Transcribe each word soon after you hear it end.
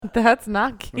That's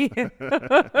not cute.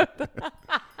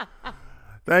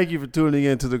 Thank you for tuning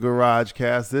in to the Garage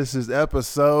Cast. This is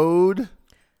episode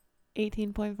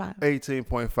 18.5.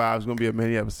 18.5. It's going to be a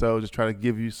mini episode. Just try to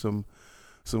give you some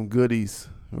goodies,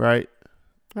 right?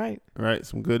 Right.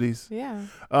 Some goodies. Yeah.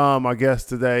 My guest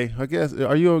today.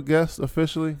 Are you a guest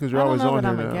officially? Because you're always on here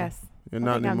I'm now. A guest. You're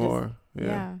not anymore.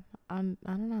 Yeah. I don't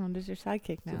know. I'm just your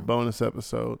sidekick now. It's a bonus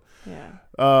episode.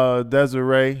 Yeah.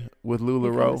 Desiree with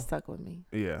Lularoe. Stuck with me.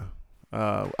 Yeah.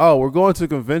 We're going to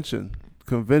convention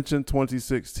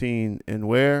 2016 in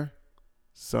where?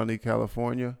 Sunny,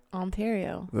 California.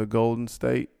 Ontario. The Golden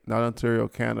State. Not Ontario,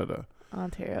 Canada.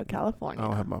 Ontario, California. I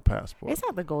don't have my passport. It's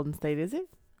not the Golden State, is it?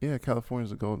 Yeah,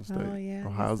 California's the Golden State. Oh, yeah.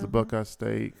 Ohio's the Buckeye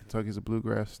State. Kentucky's the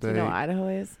Bluegrass State. Do you know what Idaho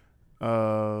is?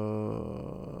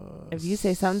 If you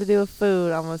say something to do with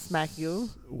food, I'm going to smack you.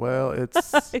 Well,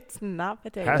 it's it's not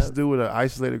potatoes. Has to do with an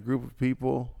isolated group of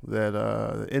people that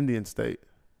the Indian State.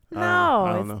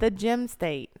 No, it's the Gem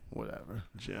State. Whatever.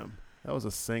 Jim. That was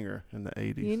a singer in the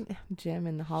 80s. Jim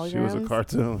in the holograms. She was a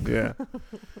cartoon, yeah.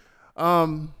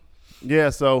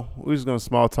 Yeah, so we're just going to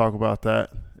small talk about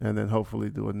that and then hopefully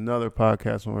do another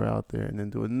podcast when we're out there and then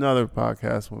do another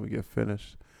podcast when we get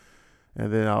finished.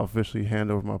 And then I'll officially hand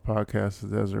over my podcast to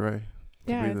Desiree.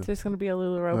 Yeah, it's just going to be a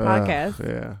Lularoe podcast.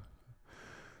 Yeah.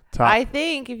 I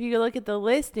think if you look at the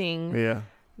listing,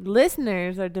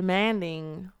 listeners are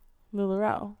demanding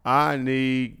Lularoe. I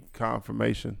need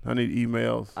confirmation. I need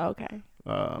emails. Okay.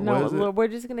 We're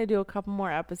just gonna do a couple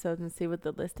more episodes and see what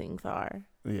the listings are.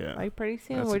 Yeah. Like pretty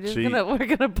soon, That's we're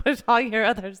gonna push all your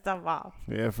other stuff off.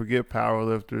 Yeah. Forget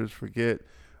powerlifters. Forget.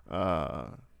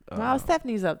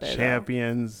 Stephanie's up there.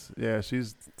 Champions. Though. Yeah,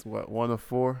 she's 1 of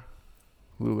 4.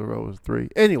 Lularoe is 3.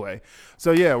 Anyway,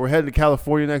 so yeah, we're heading to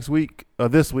California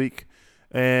this week.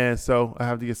 And so I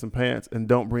have to get some pants and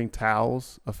don't bring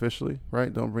towels officially,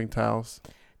 right? Don't bring towels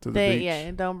to the beach. Yeah,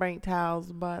 and don't bring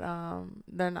towels, but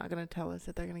they're not going to tell us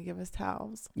that they're going to give us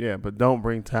towels. Yeah, but don't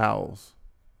bring towels.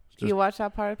 You watch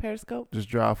that part of Periscope? Just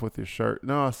drive with your shirt.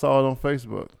 No, I saw it on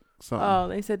Facebook. Something. Oh,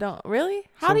 they said don't. Really?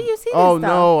 How do you see this stuff?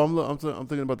 No, I'm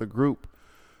thinking about the group.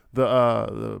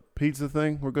 The pizza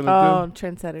thing we're going to do. Oh,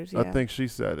 trendsetters, yeah. I think she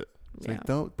said it. It's like,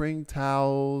 don't bring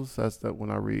towels. That's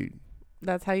when I read.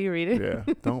 That's how you read it?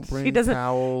 Yeah. Don't bring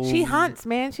towels. She hunts,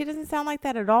 man. She doesn't sound like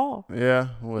that at all. Yeah.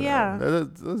 Whatever.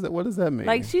 Yeah. What does that mean?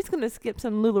 Like, she's going to skip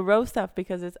some Lularoe stuff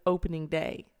because it's opening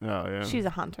day. Oh, yeah. She's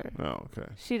a hunter. Oh, okay.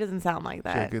 She doesn't sound like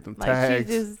that. Can't get them tags.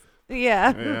 She just,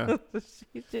 yeah. Yeah.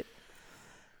 She's chill.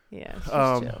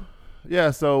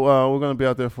 Yeah, so we're going to be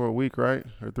out there for a week, right?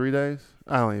 Or 3 days?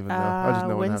 I don't even know. I just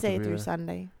know Wednesday through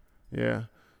Sunday. Yeah.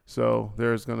 So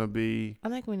there's going to be... I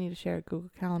think we need to share a Google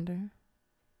Calendar.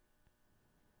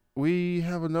 We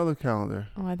have another calendar.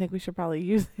 Oh, I think we should probably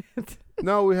use it.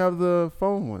 No, we have the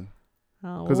phone one.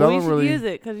 Oh, well, we should use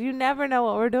it because you never know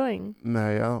what we're doing.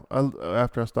 Nah,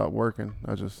 after I stop working,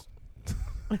 I just...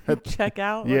 check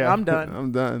out? Yeah. Like, I'm done.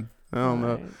 I'm done. I don't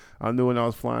know. I knew when I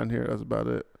was flying here. That's about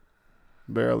it.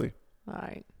 Barely. All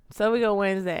right. So we go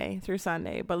Wednesday through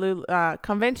Sunday, but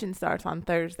convention starts on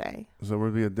Thursday. So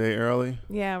we'll be a day early?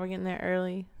 Yeah, we're getting there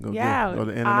early. Go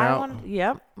to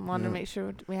In-N-Out? Wanted to make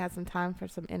sure we had some time for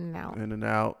some In-N-Out.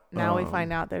 In-N-Out. Now we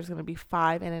find out there's going to be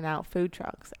 5 In-N-Out food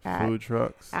trucks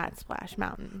at Splash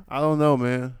Mountain. I don't know,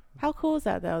 man. How cool is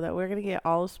that, though, that we're going to get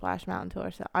all of Splash Mountain to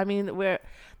ourselves? I mean,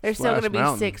 there's still going to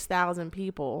be 6,000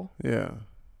 people. Yeah.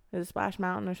 Is it Splash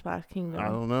Mountain or Splash Kingdom? I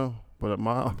don't know. But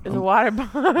it's a water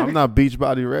park. I'm not beach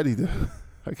body ready.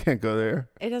 I can't go there.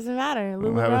 It doesn't matter.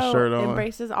 Lularoe have a shirt on.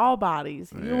 Embraces all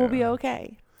bodies. Yeah. You will be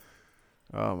okay.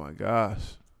 Oh, my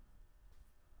gosh.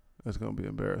 That's going to be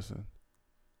embarrassing.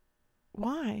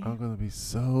 Why? I'm going to be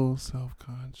so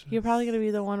self-conscious. You're probably going to be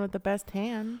the one with the best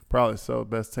tan. Probably so.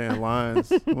 Best tan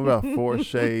lines. What about 4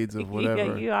 shades of whatever?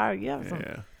 Yeah, you are. You have some.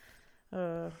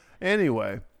 Yeah.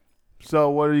 Anyway.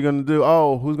 So what are you going to do?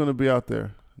 Oh, who's going to be out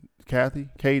there? Katie.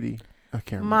 I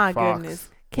can't remember. My goodness.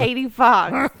 Katie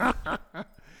Fox.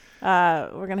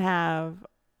 We're going to have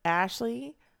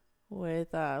Ashley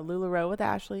with Lularoe with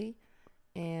Ashley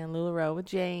and Lularoe with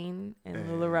Jane and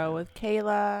Lularoe with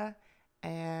Kayla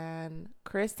and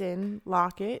Kristen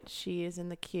Lockett. She is in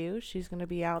the queue. She's going to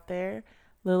be out there.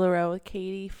 Lularoe with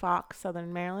Katie Fox,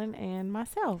 Southern Maryland, and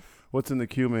myself. What's in the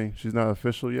queue mean? She's not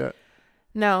official yet?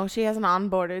 No, she hasn't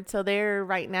onboarded. So they're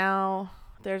right now...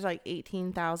 There's like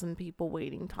 18,000 people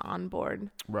waiting to onboard.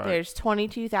 Right. There's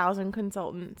 22,000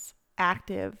 consultants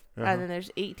active, and then there's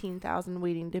 18,000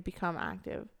 waiting to become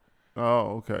active.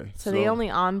 Oh, okay. So they only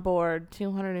onboard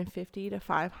 250 to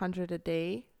 500 a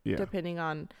day, depending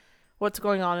on what's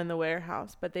going on in the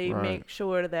warehouse. But they make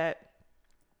sure that...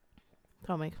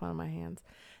 Don't make fun of my hands.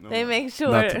 They make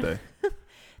sure. Not today.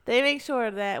 They make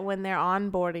sure that when they're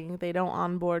onboarding, they don't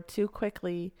onboard too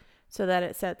quickly so that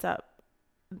it sets up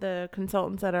the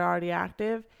consultants that are already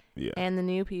active and the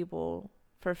new people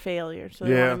for failure. So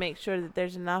they want to make sure that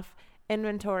there's enough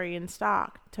inventory in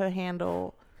stock to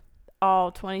handle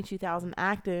all 22,000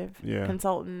 active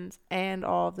consultants and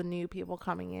all of the new people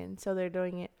coming in. So they're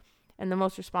doing it in the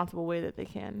most responsible way that they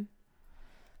can.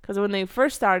 Because when they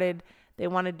first started, they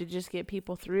wanted to just get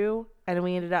people through, and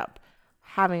we ended up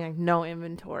having like no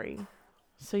inventory.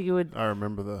 So you would... I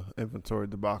remember the inventory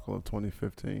debacle of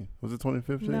 2015. Was it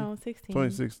 2015? No, 16.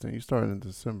 2016. You started in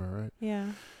December, right? Yeah.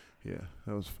 Yeah,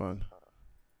 that was fun.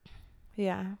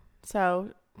 Yeah. So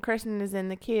Kristen is in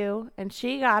the queue, and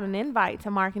she got an invite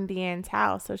to Mark and Deanne's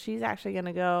house. So she's actually going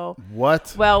to go.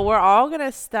 What? Well, we're all going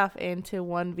to stuff into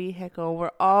one vehicle.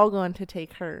 We're all going to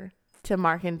take her to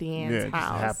Mark and Deanne's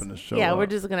house. Just happen to show up. We're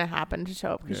just going to happen to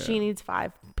show up because she needs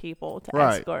 5 people to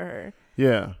escort her.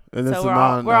 Yeah. And so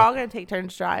we're all going to take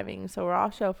turns driving. So we're all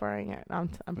chauffeuring it. I'm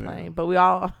playing. But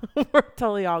we're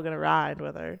totally all going to ride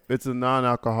with her. It's a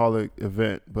non-alcoholic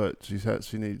event, but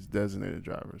she needs designated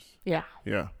drivers. Yeah.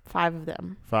 Yeah. 5 of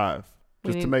them. 5.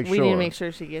 To make sure. We need to make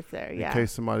sure she gets there. In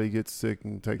case somebody gets sick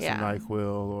and takes some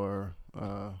NyQuil or...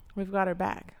 we've got her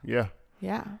back. Yeah.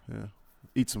 Yeah. Yeah.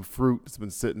 Eat some fruit. It's been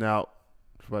sitting out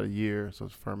for about a year, so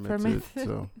it's fermented.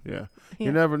 So, yeah. You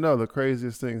never know. The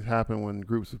craziest things happen when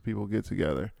groups of people get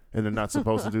together and they're not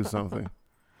supposed to do something.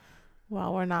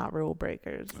 Well, we're not rule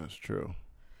breakers. That's true.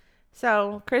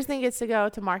 So, Kristen gets to go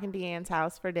to Mark and Deanne's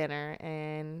house for dinner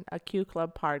and a Q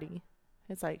Club party.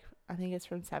 It's like, I think it's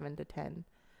from 7 to 10.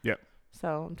 Yep.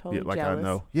 So, I'm totally like jealous. I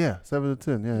know. Yeah, 7 to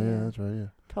 10. Yeah, that's right, yeah.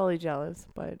 Totally jealous,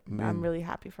 but I'm really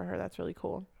happy for her. That's really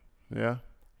cool. Yeah.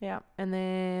 Yeah, and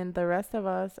then the rest of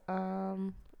us,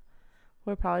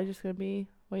 we're probably just going to be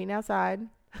waiting outside.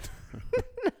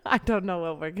 I don't know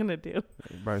what we're going to do.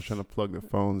 Everybody's trying to plug their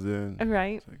phones in.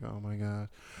 Right. It's like, oh, my God.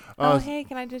 Oh, hey,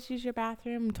 can I just use your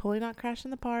bathroom? I'm totally not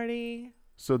crashing the party.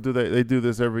 So do they do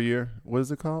this every year? What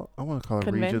is it called? I want to call it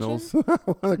Convention? regionals. I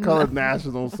want to call it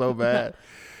nationals so bad.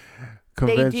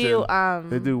 Convention.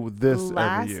 They do this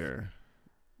every year.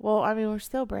 Well, I mean, we're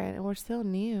still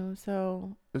new,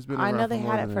 so it's been I know they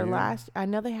had it for I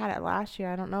know they had it last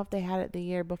year. I don't know if they had it the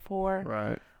year before.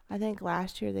 Right. I think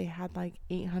last year they had like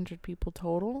 800 people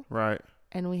total. Right.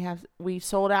 And we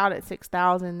sold out at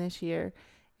 6,000 this year,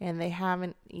 and they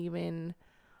haven't even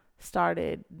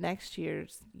started next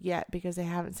year's yet because they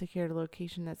haven't secured a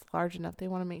location that's large enough. They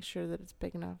want to make sure that it's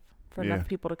big enough for enough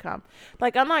people to come.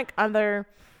 Like unlike other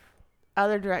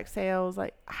direct sales,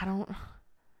 like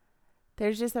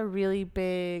there's just a really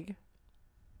big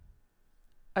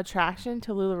attraction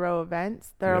to Lularoe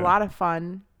events. They're a lot of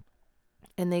fun,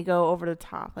 and they go over the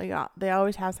top. Like they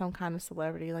always have some kind of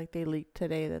celebrity. Like they leaked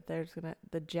today that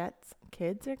the Jets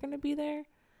kids are gonna be there.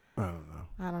 I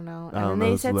don't know. And then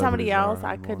they said somebody else.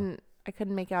 I couldn't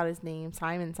make out his name.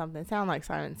 Simon something. It sounded like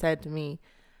Simon said to me.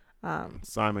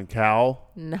 Simon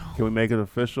Cowell. No. Can we make it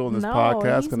official in this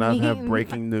podcast? Can I have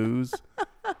breaking news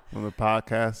on the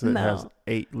podcast? It has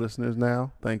 8 listeners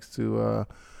now, thanks to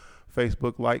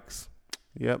Facebook likes.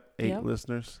 Yep, 8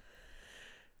 listeners.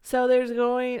 So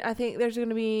I think there's going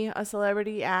to be a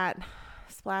celebrity at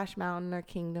Splash Mountain or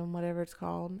Kingdom, whatever it's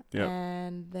called. Yep.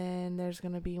 And then there's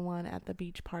going to be one at the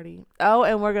beach party. Oh,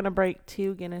 and we're going to break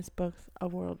 2 Guinness of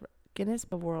World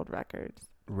Records.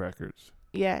 Records.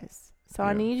 Yes. So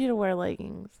I need you to wear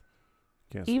leggings.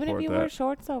 Even if you wear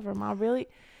shorts over them.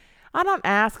 I don't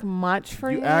ask much for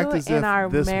you in our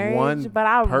marriage, but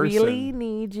I really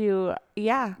need you.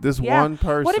 Yeah. One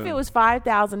person. What if it was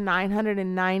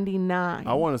 5,999?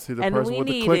 I want to see the person with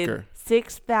the clicker. And we needed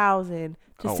 6,000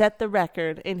 to set the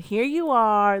record. And here you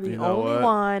are, the only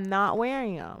one not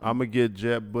wearing them. I'm going to get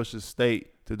Jeb Bush's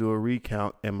state to do a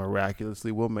recount, and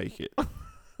miraculously we'll make it.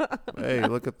 Hey,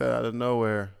 look at that out of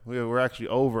nowhere. We're actually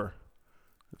over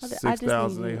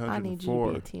 6,804. I need you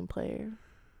to be a team player.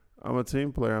 I'm a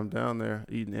team player. I'm down there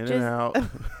eating in and out.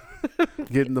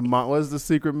 Getting what's the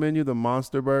secret menu? The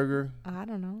Monster Burger? I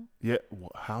don't know. Yeah.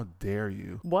 How dare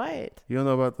you? What? You don't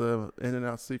know about the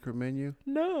In-N-Out secret menu?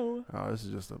 No. Oh, this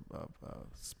is just a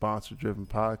sponsor-driven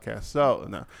podcast. So,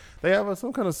 no. They have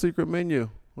some kind of secret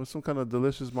menu with some kind of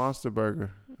delicious Monster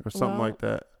Burger or something like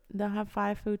that. They'll have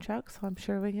 5 food trucks, so I'm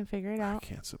sure we can figure it out. I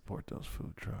can't support those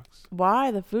food trucks.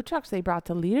 Why? The food trucks they brought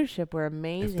to leadership were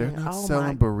amazing. If they're not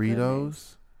selling burritos.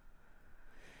 Goodness.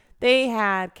 They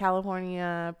had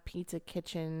California Pizza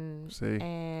Kitchen,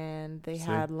 and they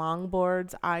had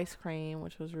Longboards ice cream,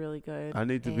 which was really good. I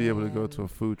need to be able to go to a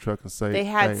food truck and say they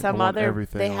had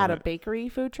everything. They had a bakery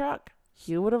food truck.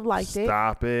 You would have liked it.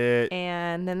 Stop it.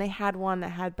 And then they had one that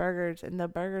had burgers, and the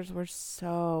burgers were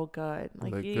so good.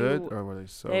 Were they good or were they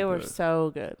so good? They were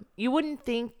so good. You wouldn't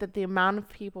think that the amount of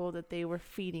people that they were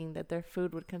feeding, that their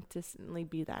food would consistently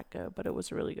be that good, but it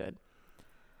was really good.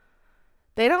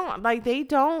 They don't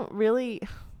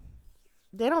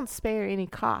spare any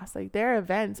cost. Like, their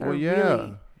events are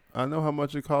really... I know how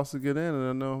much it costs to get in, and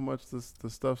I know how much the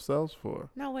stuff sells for.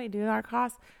 No way, dude. Our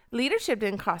cost... Leadership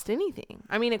didn't cost anything.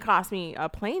 I mean, it cost me a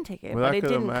plane ticket, but it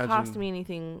didn't cost me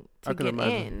anything to get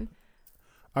in.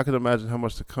 I could imagine how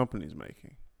much the company's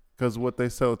making. Because what they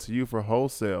sell to you for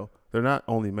wholesale, they're not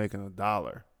only making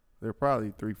 $1. They're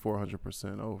probably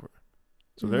 300-400% over.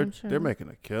 So they're making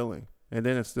a killing. And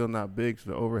then it's still not big, so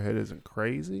the overhead isn't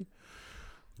crazy.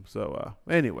 So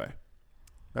anyway,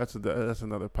 that's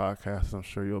another podcast I'm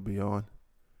sure you'll be on.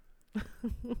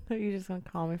 You're just gonna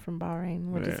call me from Bahrain.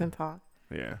 We're just gonna talk.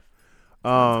 Yeah.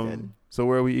 So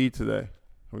where we eat today?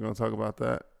 We're gonna talk about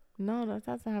that. No, that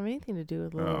doesn't have anything to do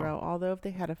with Lularoe. Although if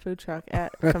they had a food truck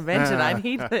at convention, I'd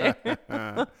eat there.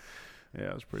 Yeah,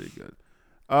 it was pretty good.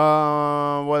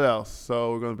 What else?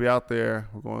 So we're going to be out there.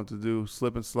 We're going to do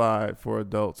slip and slide for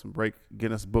adults and break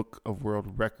Guinness Book of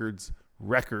World Records.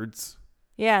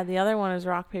 Yeah, the other one is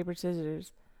rock, paper,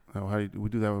 scissors. Oh, we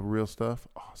do that with real stuff?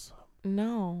 Awesome.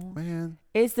 No. Man.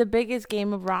 It's the biggest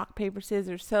game of rock, paper,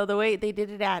 scissors. So the way they did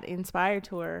it at Inspire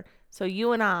Tour, so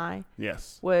you and I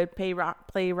would play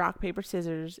rock, paper,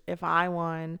 scissors. If I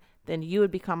won, then you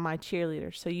would become my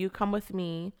cheerleader. So you come with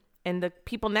me. And the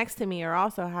people next to me are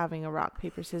also having a rock,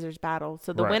 paper, scissors battle.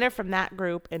 So the winner from that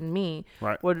group and me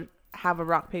would have a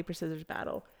rock, paper, scissors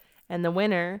battle. And the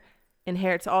winner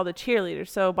inherits all the cheerleaders.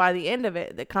 So by the end of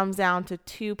it, it comes down to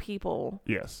 2 people.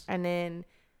 Yes. And then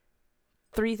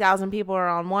 3,000 people are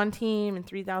on one team and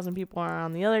 3,000 people are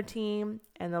on the other team.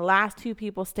 And the last 2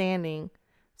 people standing.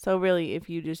 So really, if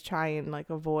you just try and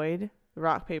avoid the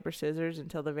rock, paper, scissors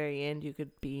until the very end, you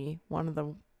could be one of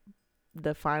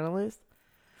the finalists.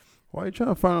 Why are you trying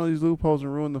to find all these loopholes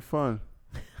and ruin the fun?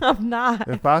 I'm not.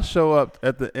 If I show up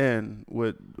at the end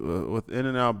with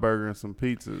In-N-Out Burger and some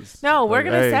pizzas. No, we're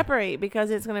going to separate because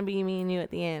it's going to be me and you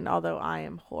at the end, although I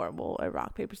am horrible at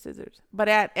rock, paper, scissors. But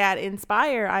at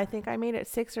Inspire, I think I made it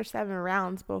 6 or 7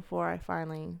 rounds before I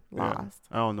finally lost.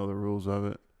 I don't know the rules of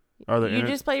it. You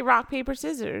just play rock, paper,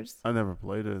 scissors. I never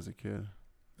played it as a kid.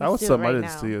 That was something I didn't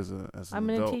see as an adult. I'm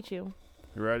going to teach you.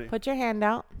 You ready? Put your hand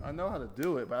out. I know how to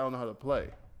do it, but I don't know how to play.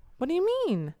 What do you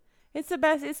mean? It's the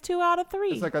best. It's 2 out of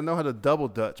 3. It's like I know how to double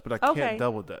dutch, but I can't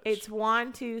double dutch. It's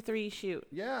 1, 2, 3, shoot.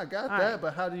 Yeah, I got that,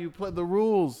 but how do you play the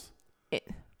rules?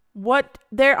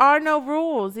 There are no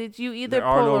rules. It's you either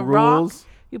pull a rock.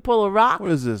 You pull a rock. What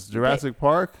is this? Jurassic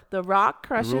Park? The rock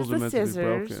crushes the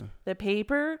scissors. The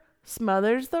paper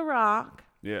smothers the rock.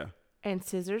 Yeah. And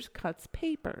scissors cuts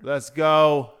paper. Let's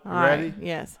go. Ready?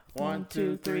 Yes. 1,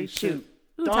 2, 3, shoot.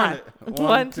 Darn it.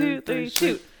 1, 2, 3,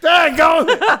 shoot. Dang, go.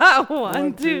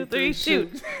 1, 2, 3,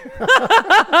 shoot.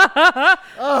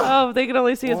 Oh, they can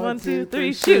only see us 1, 2,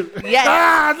 3, shoot. Yes.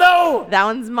 Ah, no. That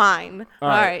one's mine. All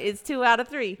right. It's 2 out of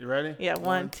 3. You ready? Yeah.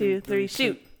 1, 2, 3,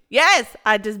 shoot. Yes,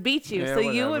 I just beat you. Yeah, so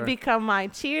you would become my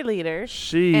cheerleader,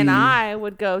 and I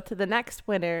would go to the next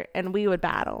winner, and we would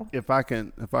battle. If I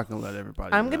can let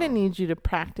everybody. I'm gonna need you to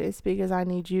practice because I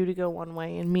need you to go one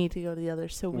way and me to go the other,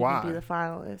 so we can be the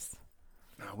finalists.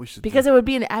 No, we should. Because it would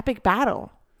be an epic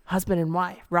battle, husband and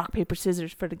wife, rock, paper,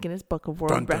 scissors for the Guinness Book of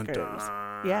World Records.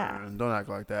 Dun. Yeah, don't act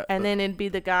like that. And then it'd be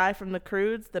the guy from the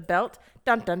Croods, the belt,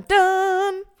 dun dun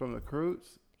dun. From the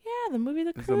Croods. Yeah, the movie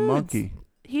The Croods. He's a monkey.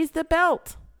 He's the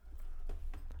belt.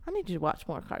 I need you to watch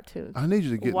more cartoons. I need you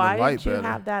to get Why the light didn't you better.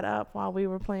 have that up while we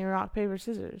were playing rock, paper,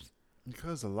 scissors?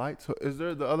 Because the light. Is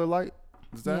there the other light?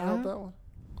 Does that help that one?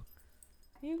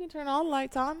 You can turn all the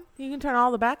lights on. You can turn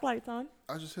all the back lights on.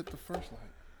 I just hit the first light.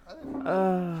 I want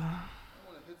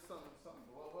to hit something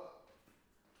blow up.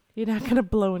 You're not going to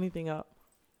blow anything up.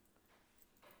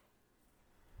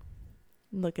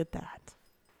 Look at that.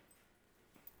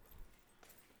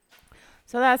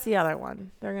 So that's the other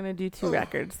one. They're going to do 2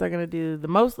 records. They're going to do the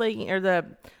most legging, or the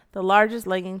largest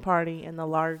legging party and the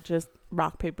largest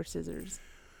rock, paper, scissors.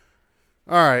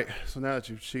 All right. So now that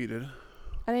you've cheated.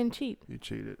 I didn't cheat. You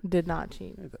cheated. Did not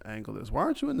cheat. I had to angle this. Why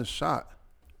aren't you in the shot?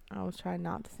 I was trying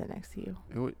not to sit next to you.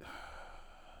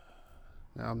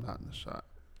 Now I'm not in the shot.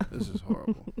 This is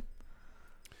horrible.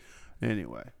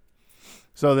 Anyway.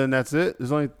 So then that's it.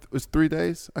 It's 3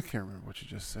 days. I can't remember what you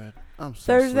just said. I'm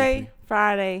so Thursday, sleepy.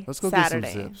 Friday, Let's go Saturday.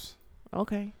 get some zips.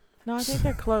 Okay. No, I think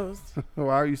they're closed.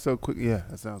 Why are you so quick? Yeah,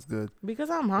 that sounds good. Because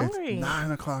I'm hungry. It's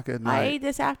 9:00 at night. I ate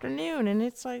this afternoon and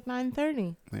it's like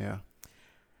 9:30. Yeah.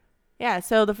 Yeah.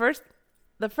 So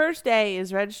the the first day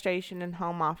is registration and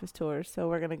home office tours. So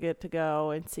we're going to get to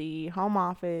go and see home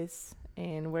office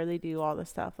and where they do all the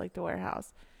stuff like the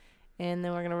warehouse. And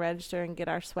then we're going to register and get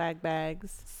our swag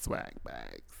bags.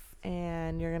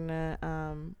 And you're going to,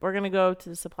 we're going to go to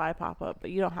the supply pop-up,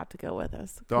 but you don't have to go with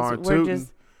us. Darn we're tootin'.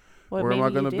 just, Where am I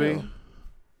going to be?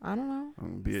 I don't know. I'm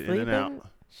going to be Sleeping? in and out.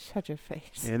 Shut your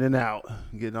face. In and out.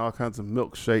 Getting all kinds of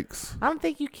milkshakes. I don't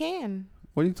think you can.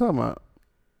 What are you talking about?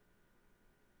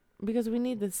 Because we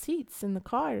need the seats in the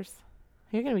cars.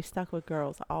 You're going to be stuck with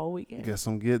girls all weekend. Guess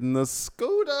I'm getting the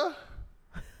scooter.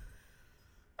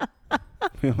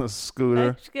 A scooter.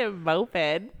 Let's get a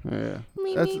moped. Yeah.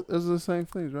 Meep. Those are the same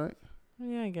things, right?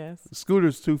 Yeah, I guess. The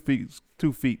scooter's 2 feet.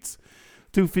 2 feet.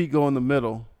 2 feet go in the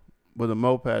middle, but a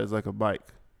moped is like a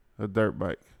bike, a dirt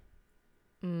bike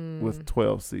with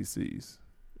 12 cc's.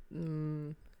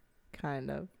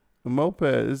 Kind of. A moped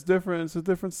is different. It's a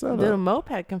different setup. The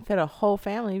moped can fit a whole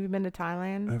family. Have you been to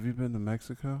Thailand? Have you been to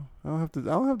Mexico? I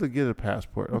don't have to get a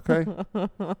passport. Okay,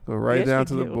 go right down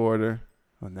to the border.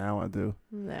 Well, now I do.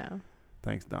 Yeah.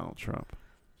 Thanks, Donald Trump.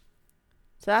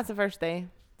 So that's the first day.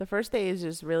 The first day is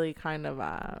just really kind of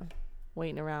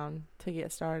waiting around to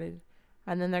get started,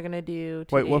 and then they're gonna do.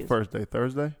 Wait, what first day?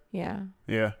 Thursday? Yeah.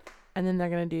 Yeah. And then they're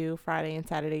gonna do Friday and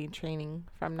Saturday training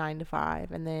from 9 to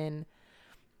 5, and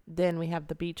then we have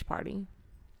the beach party.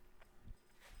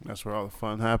 That's where all the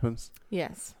fun happens.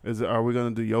 Yes. Are we gonna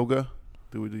do yoga?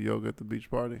 Do we do yoga at the beach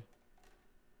party?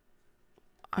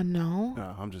 No.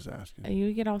 No, I'm just asking.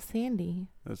 You get all sandy.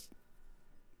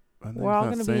 We're all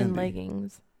gonna be in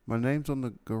leggings. My name's on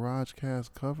the Garage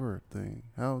Cast cover thing.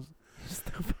 How's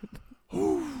stupid?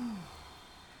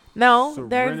 No,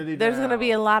 Serenity there's down. gonna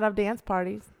be a lot of dance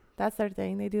parties. That's their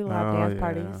thing. They do a lot of dance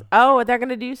parties. Yeah. Oh, they're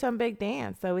gonna do some big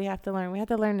dance. So we have to learn. We have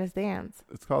to learn this dance.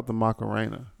 It's called the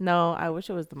Macarena. No, I wish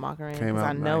it was the Macarena Came because out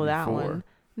I in know that 94. one.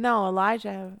 No,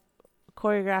 Elijah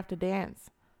choreographed a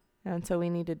dance, and so we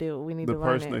need to do it. We need to The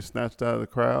learn person they it. snatched out of the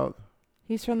crowd.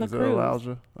 He's from the Is it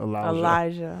cruise.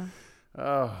 Elijah.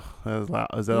 Oh, is that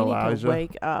you Elijah? Need to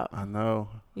wake up. I know.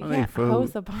 You I need can't food.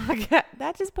 host a podcast.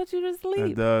 That just puts you to It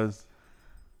sleep. does.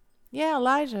 Yeah,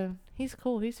 Elijah. He's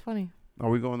cool. He's funny. Are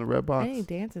we going to Red Box? Hey,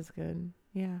 dance is good.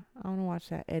 Yeah, I want to watch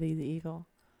that Eddie the Eagle.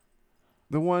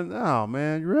 The one, oh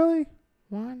man, really?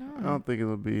 Why not? I don't think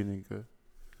it'll be any good.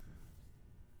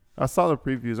 I saw the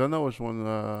previews. I know which one.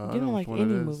 You don't like any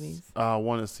movies. I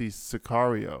want to see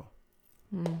Sicario.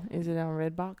 Is it on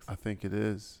Redbox? I think it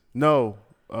is. No,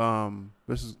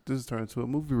 this is turned into a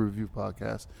movie review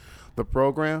podcast. The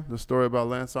program, the story about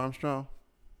Lance Armstrong,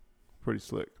 pretty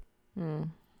slick.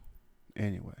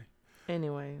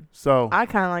 Anyway, so I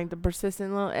kind of like the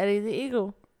persistent little Eddie the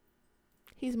Eagle.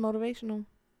 He's motivational.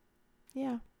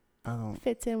 Yeah, I don't.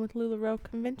 Fits in with Lularoe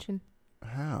convention.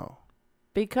 How?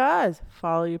 Because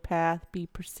follow your path, be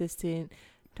persistent,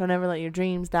 don't ever let your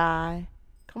dreams die.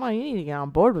 Come on, you need to get on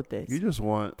board with this. You just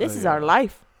want. This is our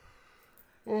life.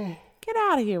 Get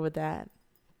out of here with that.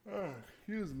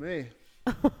 Excuse me.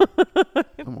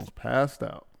 Almost passed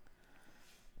out.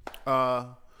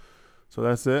 So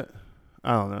that's it.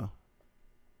 I don't know.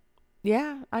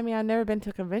 Yeah, I mean, I've never been to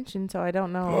a convention, so I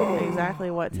don't know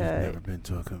exactly what You've to. never been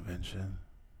to a convention.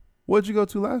 What'd you go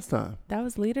to last time? That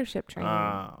was leadership training.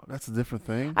 That's a different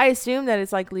thing. I assume that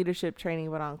it's like leadership training,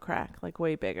 but on crack, like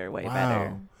way bigger, way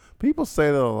better. People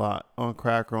say that a lot on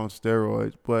crack or on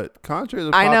steroids, but contrary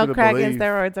to I popular know crack belief, and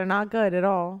steroids are not good at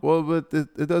all. Well, but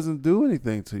it doesn't do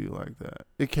anything to you like that.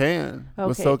 It can,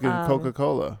 but so can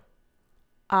Coca-Cola.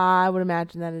 I would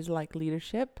imagine that is like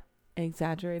leadership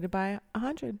exaggerated by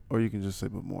 100. Or you can just say,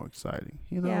 but more exciting.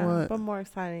 You know what? But more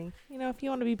exciting. You know, if you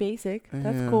want to be basic,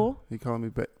 that's cool. You calling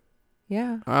me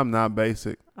Yeah. I'm not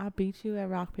basic. I'll beat you at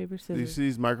rock, paper, scissors. Do you see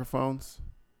these microphones?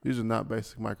 These are not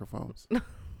basic microphones.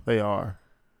 They are,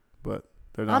 but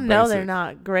they're not basic. They're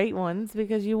not great ones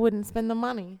because you wouldn't spend the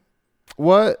money.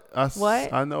 What?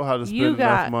 What? I know how to spend You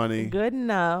got enough money. Good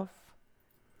enough.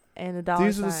 And the dollar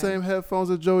These are the same headphones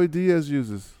that Joey Diaz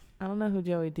uses. I don't know who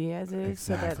Joey Diaz is,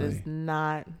 so that is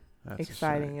not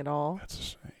exciting at all. That's a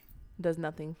shame. Does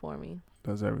nothing for me.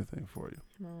 Does everything for you.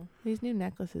 No. These new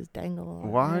necklaces dangle.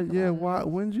 Why? Yeah, why?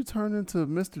 When did you turn into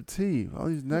Mr. T? All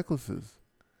these necklaces.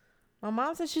 My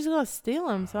mom said she's going to steal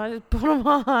them, so I just put them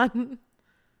on.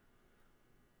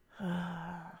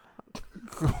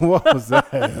 What was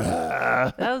that?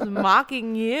 That was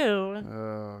mocking you.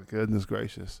 Oh, goodness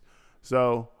gracious.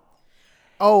 So,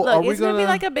 look, it's gonna be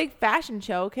like a big fashion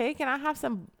show, okay? Can I have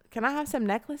some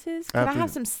necklaces? Can I have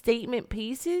some statement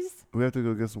pieces? We have to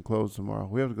go get some clothes tomorrow.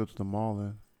 We have to go to the mall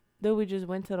then. Then we just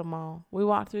went to the mall. We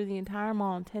walked through the entire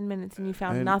mall in 10 minutes and you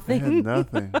found nothing. And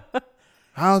nothing.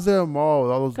 How's there a mall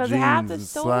with all those Because jeans half the and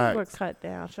stores were slacks?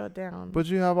 shut down. But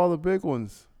you have all the big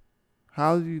ones.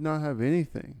 How do you not have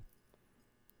anything?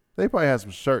 They probably have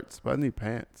some shirts, but I need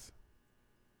pants.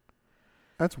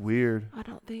 That's weird. I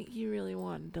don't think you really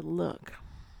wanted to look.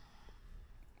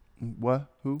 What?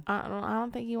 Who? I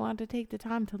don't think you wanted to take the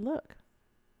time to look.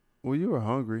 Well, you were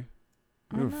hungry.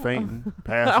 You I were know. fainting,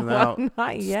 passing out,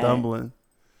 Not yet. stumbling.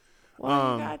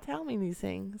 Well, you gotta tell me these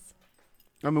things.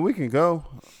 I mean, we can go,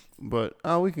 but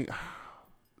we can.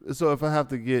 So if I have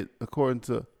to get, according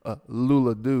to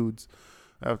Lula Dudes,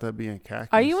 I have to be in khakis.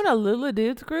 Are you in a Lula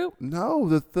Dudes group? No,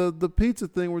 the pizza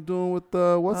thing we're doing with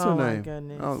what's her name? Oh my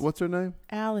goodness. What's her name?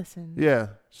 Allison. Yeah,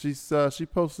 she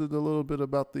posted a little bit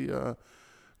about the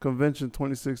convention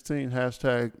 2016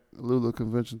 hashtag Lula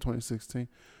Convention 2016.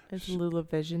 It's Lula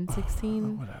Vision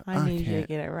 16. I need you to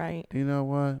get it right. You know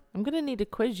what? I'm gonna need to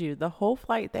quiz you the whole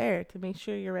flight there to make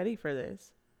sure you're ready for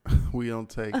this. We don't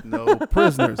take no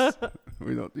prisoners.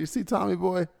 We don't. You see Tommy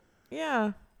Boy?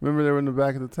 Yeah. Remember they were in the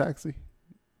back of the taxi?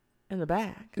 In the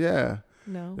back. Yeah.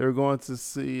 No. They were going to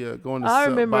see, I buy the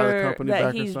remember company that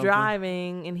back or he's something.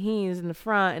 driving and he's in the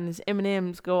front and his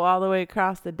M&Ms go all the way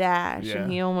across the dash Yeah.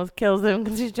 and he almost kills him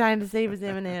because he's trying to save his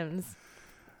M&Ms.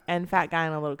 And fat guy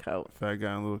in a little coat. Fat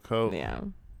guy in a little coat. Yeah.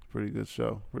 Pretty good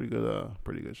show. Pretty good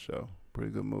show.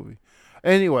 Pretty good movie.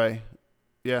 Anyway,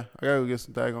 yeah, I gotta go get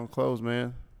some daggone clothes,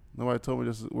 man. Nobody told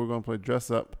me we're gonna play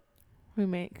dress up. We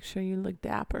make sure you look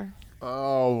dapper.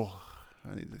 Oh,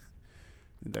 I need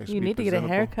to actually You be need to get a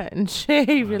presentable. haircut and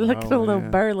shave. You're looking a little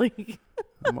man. burly.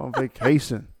 I'm on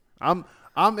vacation. I'm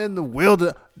in the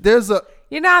wilderness.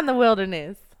 You're not in the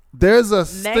wilderness. There's a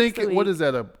stinking. week. What is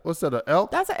that? What's that? An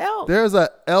elk? That's an elk. There's a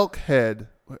elk head.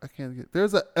 I can't get.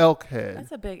 There's an elk head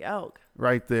That's a big elk.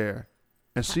 right there,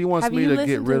 and she wants Have me you to listened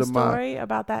get rid to of the my story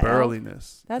about that elk?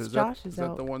 burliness. That's Josh's Is that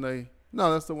elk. the one they?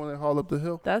 No, that's the one they haul up the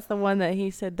hill. That's the one that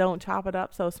he said, "Don't chop it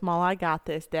up so small. I got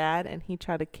this, Dad." And he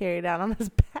tried to carry it out on his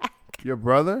back. Your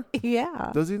brother?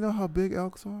 Yeah. Does he know how big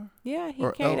elks are? Yeah, he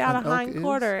Or carried elk- out a an elk hind is?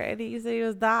 quarter and he said he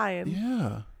was dying.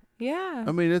 Yeah. Yeah.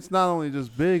 I mean, it's not only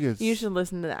just big. It's. You should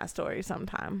listen to that story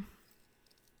sometime.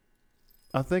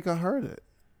 I think I heard it.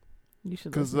 You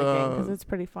should 'Cause, listen again because it's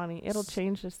pretty funny. It'll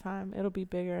change this time. It'll be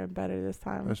bigger and better this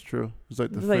time. That's true. It's like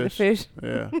the It's fish. like the fish.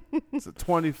 Yeah. It's a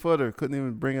 20-footer. Couldn't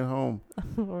even bring it home.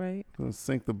 Right. Gonna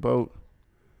sink the boat.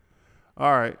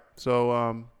 All right.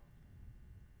 So,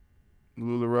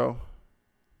 Lularoe,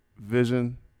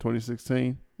 Vision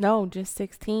 2016, No, just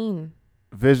 16.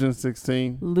 Vision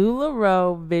 16.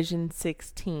 Lularoe Vision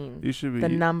 16. You should be The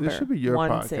number. This should be your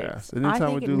 16. podcast. I Anytime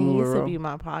think we it do needs to Lularoe, be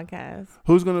my podcast.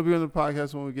 who's gonna be on the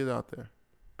podcast when we get out there?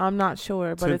 I'm not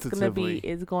sure, but it's gonna be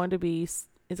Tentatively.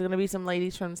 it's gonna be some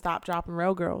ladies from Stop Drop and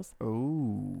Row Girls.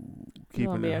 Oh, It's keeping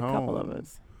gonna be it a home. couple of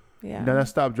us. Yeah. Now that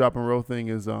stop, drop, and roll thing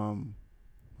is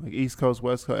like East Coast,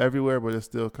 West Coast, everywhere, but it's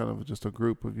still kind of just a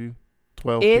group of you,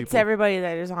 12 It's people. everybody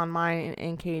that is on mine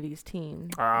and Katie's team.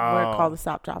 We're called the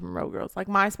Stop Drop and Row Girls. Like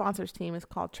my sponsor's team is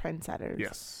called Trendsetters.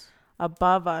 Yes.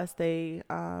 Above us, they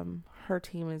her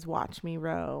team is Watch Me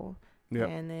Row. Yep.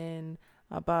 And then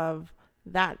above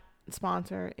that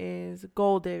sponsor is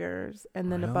Gold Diggers,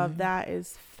 and then above Really? that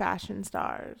is Fashion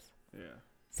Stars. Yeah.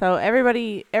 So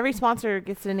every sponsor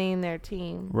gets to name their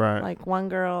team. Right. Like one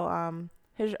girl,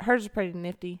 hers is pretty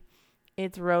nifty.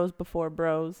 It's Rose Before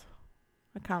Bros.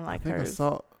 I kind of like I think hers.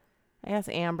 I guess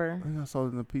Amber. I think I saw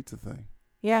it in the pizza thing.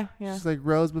 Yeah, yeah, She's like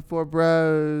Rose before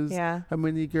bros. yeah. How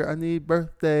many girl? I need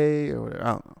birthday or whatever.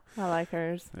 I don't know. I like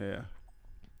hers. Yeah.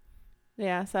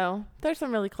 Yeah, so there's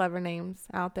some really clever names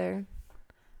out there.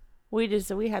 We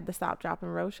had the Stop, Drop,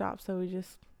 and Row shop, so we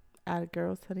just added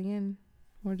girls to the end.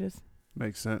 We're just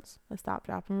Makes sense. the Stop,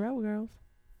 Drop, and Row girls.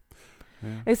 Yeah.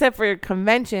 Except for your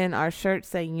convention, our shirts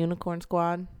say Unicorn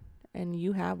Squad, and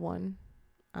you have one.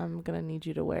 I'm gonna need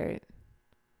you to wear it.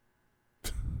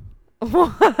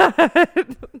 What?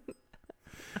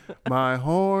 My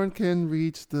horn can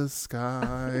reach the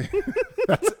sky.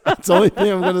 that's the only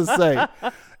thing I'm gonna say.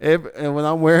 And when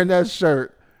I'm wearing that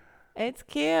shirt, It's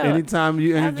cute. anytime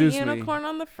you It has a introduce me, unicorn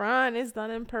on the front. It's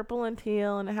done in purple and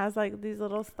teal, and it has like these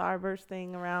little starburst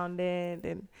thing around it.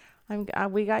 And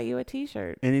we got you a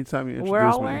T-shirt. anytime you introduce We're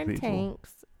all me to wearing people,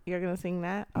 tanks. You're gonna sing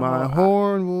that. my Oh,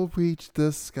 horn will reach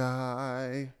the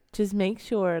sky. Just make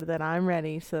sure that I'm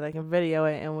ready so that I can video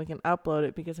it and we can upload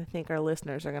it, because I think our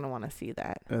listeners are gonna want to see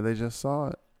that. They just saw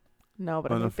it. No,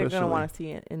 but I think they're gonna Unofficially. want to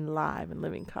see it in live and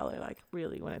living color, like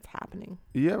really when it's happening.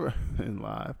 You ever in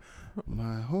live?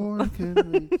 My horn can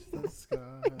reach the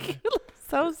sky.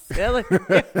 So silly.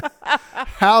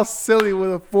 How silly would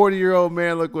a 40-year-old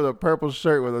man look with a purple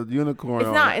shirt with a unicorn It's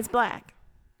on not. it? It's black.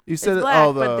 You said It's it. black,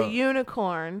 Oh, but the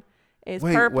unicorn It's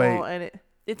Wait, purple wait. and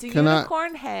it's a Can I-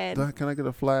 unicorn head. Can I get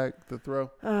a flag to throw?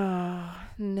 Oh,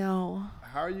 no.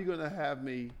 How are you gonna have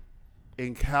me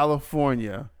in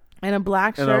California? And a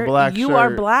black And shirt. a black You are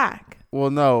shirt. black. Well,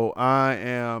 no, I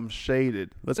am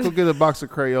shaded. Let's go get a box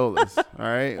of Crayolas. All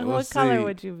right. What Let's color see.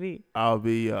 would you be? I'll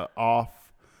be off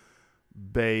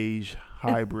beige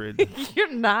hybrid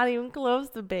You're not even close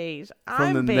to beige. from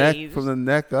I'm the beige. neck from the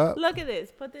neck up. Look at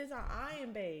this. Put this on. I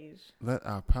am beige. Let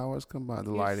our powers combine.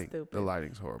 The You're lighting. stupid. The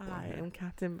lighting's horrible. I in here. am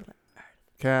Captain Black.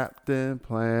 Captain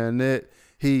Planet.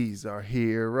 He's our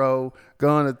hero.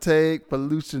 Gonna take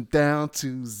pollution down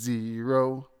to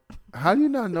zero. How do you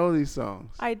not know these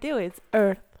songs? I do. It's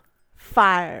earth,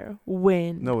 fire,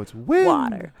 wind. No, it's wind.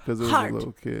 Water, Because it was heart. a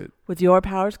little kid. With your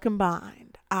powers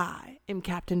combined, I am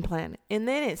Captain Planet. And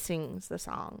then it sings the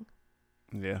song.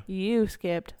 Yeah. You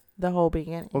skipped the whole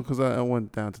beginning. Well, because I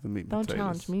went down to the meat and Don't potatoes.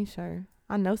 challenge me, sir.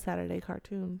 I know Saturday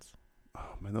cartoons.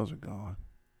 Oh, man, those are gone.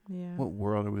 Yeah. What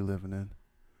world are we living in?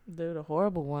 Dude, a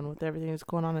horrible one with everything that's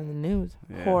going on in the news.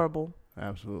 Yeah. Horrible.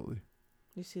 Absolutely.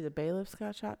 You see the bailiffs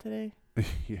got shot today?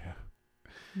 Yeah.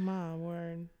 My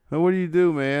word. So what do you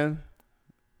do, man?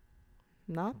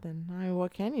 Nothing. I mean,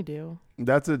 what can you do?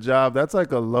 That's a job. That's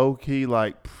like a low key,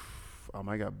 like, oh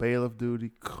my God, bailiff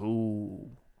duty. Cool.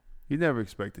 You never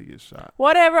expect to get shot.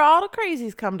 Whatever. All the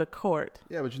crazies come to court.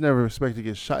 Yeah, but you never expect to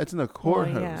get shot. It's in a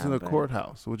courthouse. yeah, it's in a but-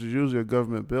 courthouse, which is usually a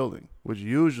government building, which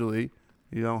usually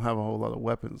you don't have a whole lot of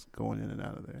weapons going in and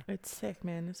out of there. It's sick,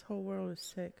 man. This whole world is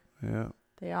sick. Yeah,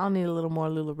 They all need a little more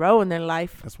Lularoe in their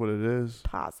life. that's what it is.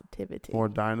 Positivity. More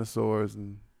dinosaurs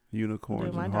and unicorns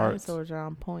Dude, my and hearts. dinosaurs are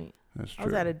on point. That's I true.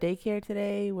 was at a daycare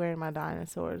today wearing my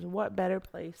dinosaurs. What better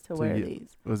place to So wear you-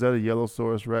 these? Was that a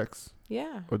Yellowsaurus Rex?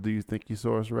 Yeah. Or do you think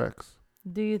Eusaurus Rex?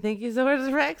 Do you think you saw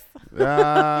this Rex? It's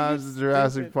a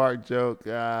Jurassic Stupid. Park joke.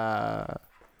 Are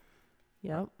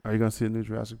Yep. you going to see a new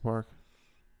Jurassic Park?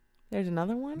 There's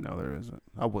another one? No, there isn't.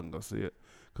 I wouldn't go see it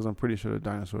because I'm pretty sure the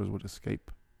dinosaurs would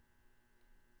escape.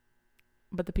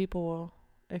 But the people will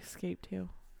escape too.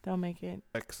 They'll make it.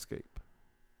 Escape.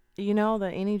 You know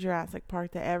that any Jurassic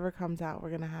Park that ever comes out, we're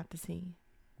going to have to see.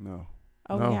 No.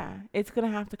 Oh, No. yeah. It's going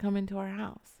to have to come into our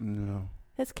house. No.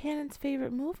 That's Cannon's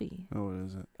favorite movie. No, it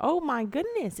isn't. Oh, my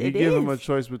goodness. You It give is. them a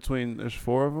choice between, there's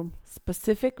 4 of them.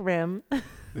 Pacific Rim.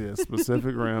 Yeah,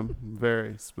 specific rim.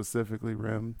 Very specifically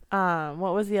rimmed.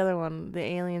 What was the other one? The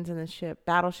aliens in the ship.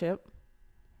 Battleship.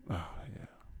 Oh, yeah.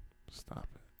 Stop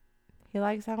it. He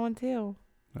likes that one too.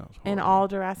 That was In horrible. all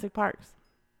Jurassic Parks.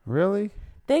 Really?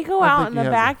 They go I out think in he the has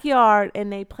a- backyard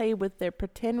and they play with their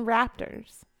pretend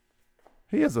raptors.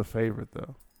 He has a favorite,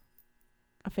 though.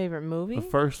 A favorite movie? The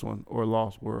first one or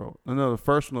Lost World. No, the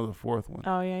first one or the fourth one.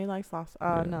 Oh, yeah, he likes Lost.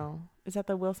 Yeah. No. Is that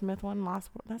the Will Smith one? Lost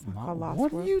World? That's not called Lost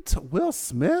What World. are you Will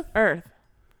Smith? Earth.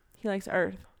 He likes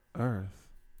Earth. Earth.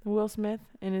 Will Smith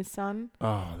and his son.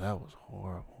 Oh, that was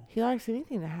horrible. He likes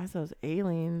anything that has those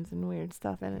aliens and weird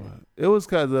stuff in it. But it was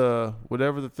kind of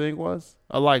whatever the thing was.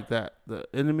 I like that. The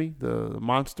enemy, the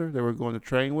monster they were going to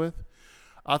train with.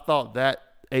 I thought that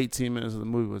 18 minutes of the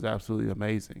movie was absolutely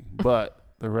amazing. But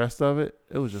the rest of it,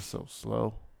 it was just so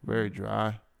slow. Very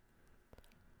dry.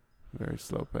 Very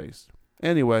slow paced.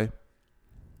 Anyway,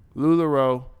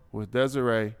 Lularoe with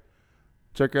Desiree.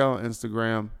 Check her out on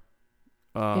Instagram.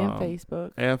 And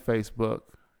Facebook. And Facebook.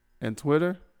 And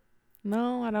Twitter.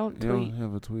 No, I don't You tweet. don't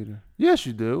have a Twitter. Yes,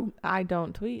 you do. I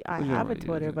don't tweet. I You have a don't use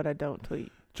Twitter, it. but I don't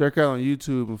tweet. Check her out on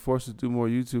YouTube and force her to do more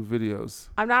YouTube videos.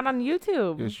 I'm not on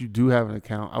YouTube. Yes, you do have an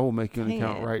account. I will make you an Dang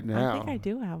account it. right now. I think I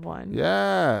do have one.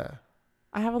 Yeah.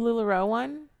 I have a Lularoe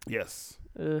one. Yes.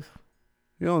 Ugh.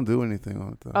 You don't do anything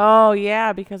on it though. Oh,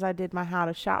 yeah, because I did my how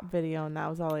to shop video, and that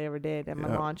was all I ever did at my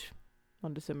Yep. launch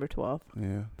on December 12th.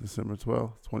 Yeah, December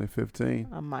 12th, 2015.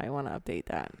 I might want to update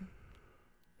that.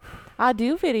 I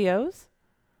do videos.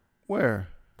 Where?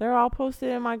 They're all posted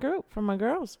in my group for my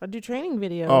girls. I do training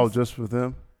videos. Oh, just for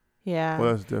them? yeah.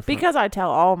 Well, that's different. Because I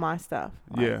tell all my stuff.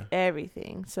 Like Yeah.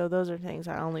 everything. So those are things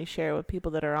I only share with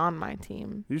people that are on my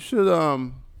team. You should,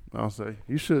 I'll say,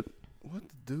 you should, what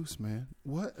the deuce, man?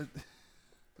 What?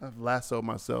 I've lassoed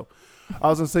myself. I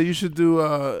was going to say, you should do,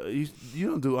 you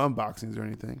don't do unboxings or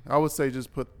anything. I would say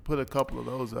just put a couple of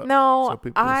those up. No, so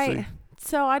people will see.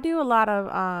 So I do a lot of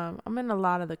I'm in a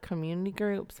lot of the community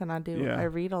groups, and Yeah. I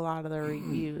read a lot of the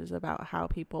reviews about how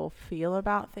people feel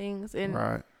about things, and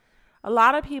Right. a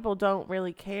lot of people don't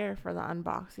really care for the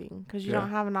unboxing because you Yeah. don't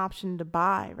have an option to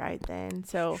buy right then.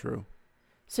 So True.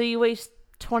 so you waste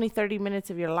 20-30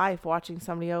 minutes of your life watching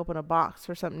somebody open a box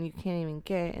for something you can't even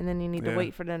get, and then you need to Yeah.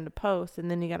 wait for them to post, and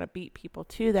then you got to beat people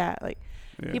to that. Like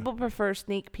Yeah. people prefer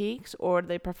sneak peeks, or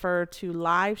they prefer to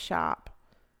live shop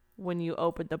when you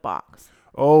open the box.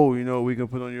 Oh, you know what we can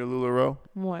put on your Lularoe?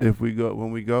 What? If we go,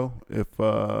 when we go,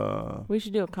 We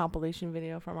should do a compilation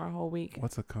video from our whole week.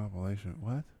 What's a compilation?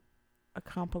 What? A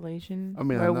compilation. I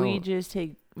mean, where I know. we just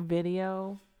take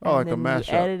video. Oh, like and a then mashup.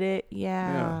 you edit it.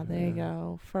 Yeah, Yeah, there you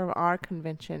go. For our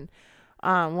convention.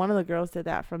 One of the girls did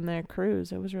that from their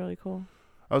cruise. It was really cool.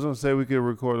 I was gonna say we could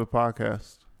record a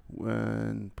podcast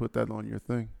and put that on your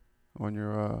thing, on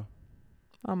your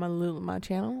On my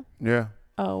channel. yeah.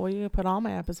 Oh, well, you can put all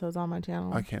my episodes on my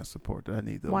channel. I can't support that. I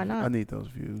need those. Why not? I need those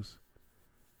views.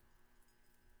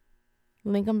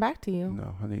 Link them back to you.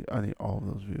 No, I need all of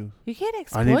those views. You can't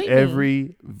exploit I need me.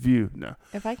 every view. No,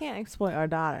 If I can't exploit our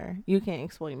daughter, you can't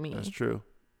exploit me. that's true.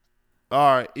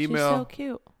 All right, She's so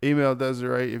cute. Email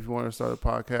Desiree if you want to start a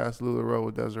podcast. Lularoe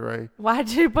with Desiree. Why'd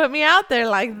you put me out there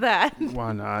like that?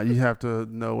 Why not? You have to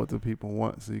know what the people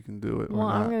want so you can do it. Well,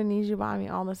 or I'm not. gonna need you to buy me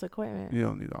all this equipment. You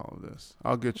don't need all of this.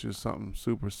 I'll get you something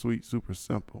super sweet, super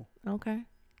simple, Okay.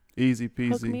 easy peasy,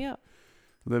 Hook me up.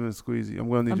 lemon squeezy. I'm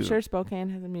gonna need I'm you. sure Spokane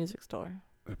has a music store.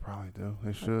 They probably do.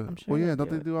 They should. I'm sure Well, yeah. they Don't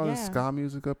do they it. do all this Yeah. ska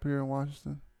music up here in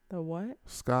Washington? The what?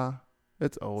 Ska.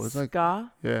 It's old. It's like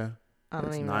Ska? yeah. I don't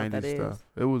It's even know what that 90s is. stuff.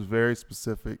 It was very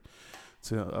specific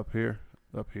to up here,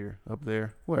 up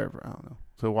there, wherever. I don't know.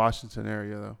 To Washington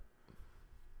area though.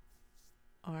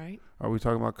 All right. Are we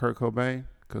talking about Kurt Cobain?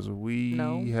 Because we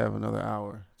No. have another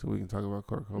hour till we can talk about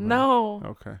Kurt Cobain. No.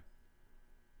 Okay.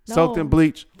 No. Soaked in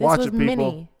bleach. This Watch was it, people.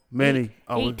 mini. Many.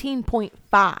 Oh,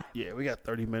 18.5. yeah, we got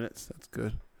 30 minutes. That's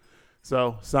good.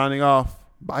 So, signing off.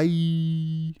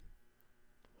 Bye.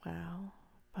 Wow.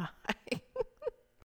 Bye.